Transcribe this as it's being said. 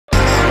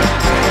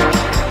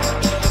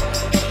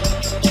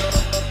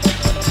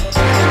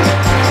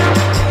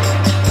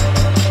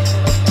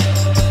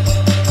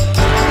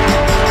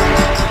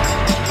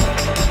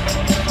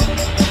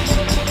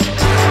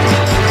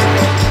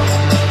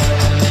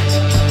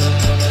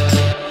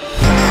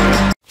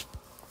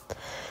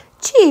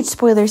Teenage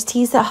spoilers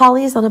tease that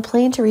Holly is on a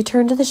plane to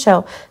return to the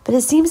show, but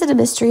it seems that a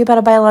mystery about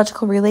a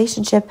biological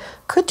relationship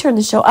could turn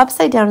the show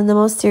upside down in the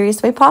most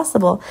serious way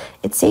possible.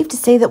 It's safe to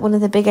say that one of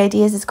the big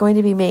ideas is going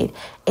to be made,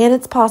 and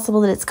it's possible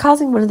that it's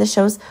causing one of the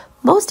show's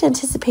most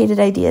anticipated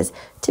ideas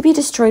to be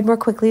destroyed more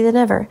quickly than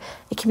ever.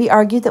 It can be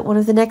argued that one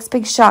of the next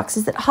big shocks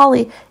is that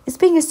Holly is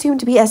being assumed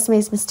to be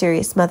Esme's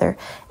mysterious mother.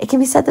 It can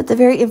be said that the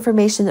very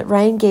information that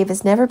Ryan gave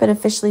has never been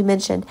officially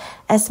mentioned,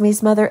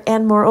 Esme's mother,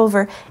 and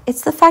moreover,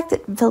 it's the fact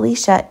that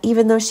Felicia,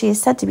 even though she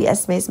is said to be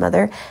Esme's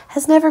mother,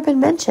 has never been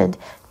mentioned,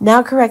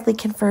 now correctly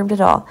confirmed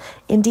at all.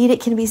 Indeed,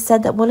 it can be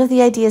said that one of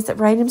the ideas that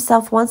Ryan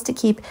himself wants to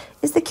keep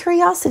is the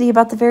curiosity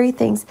about the very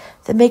things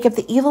that make up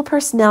the evil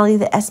personality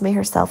that Esme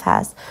herself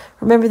has.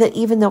 Remember that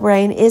even though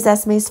Ryan is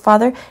Esme's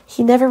father,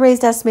 he never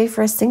raised Esme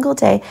for a single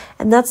day,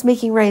 and that's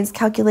making Ryan's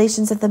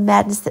calculations of the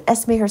madness that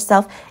Esme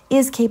herself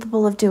is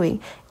capable of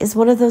doing is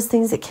one of those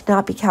things that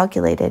cannot be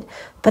calculated.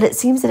 But it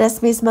seems that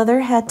Esme's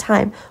mother had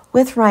time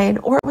with Ryan,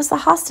 or it was the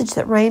hostage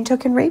that Ryan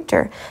took and raped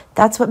her.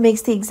 That's what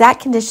makes the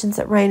exact conditions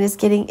that Ryan is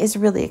getting is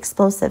really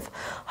explosive.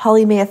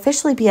 Holly may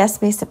officially be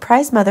Esme's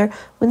surprise mother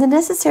when the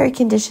necessary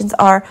conditions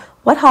are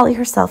what Holly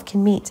herself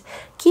can meet.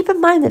 Keep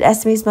in mind that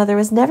Esme's mother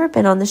has never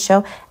been on the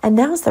show, and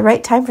now is the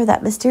right time for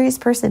that mysterious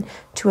person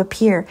to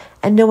appear,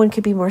 and no one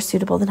could be more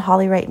suitable than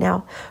Holly right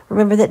now.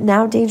 Remember that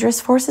now dangerous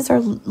forces are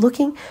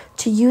looking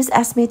to use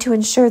Esme to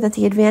ensure that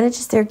the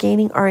advantages they're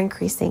gaining are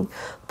increasing.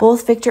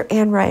 Both Victor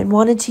and Ryan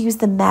wanted to use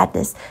the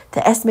madness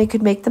that Esme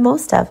could make the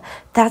most of.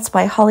 That's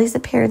why Holly's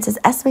appearance as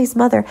Esme's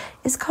mother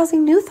is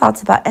causing new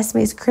thoughts about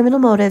Esme's criminal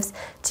motives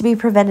to be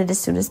prevented as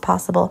soon as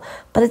possible.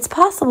 But it's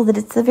possible that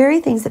it's the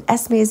very things that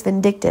Esme is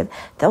vindictive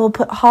that will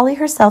put Holly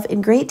herself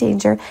in great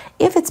danger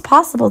if it's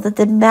possible that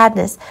the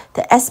madness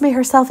that Esme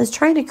herself is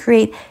trying to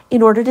create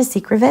in order to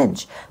seek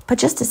revenge. But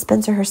just as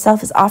Spencer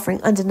herself is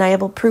offering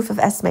undeniable proof of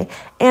Esme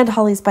and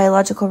Holly's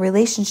biological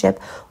relationship,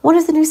 one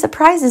of the new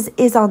surprises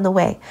is on the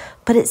way.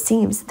 But it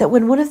seems that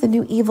when one of the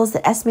new evils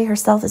that Esme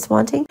herself is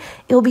wanting,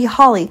 it will be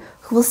Holly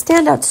who will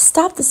stand out to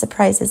stop the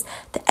surprises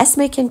that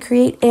Esme can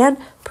create and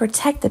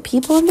protect the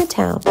people in the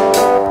town.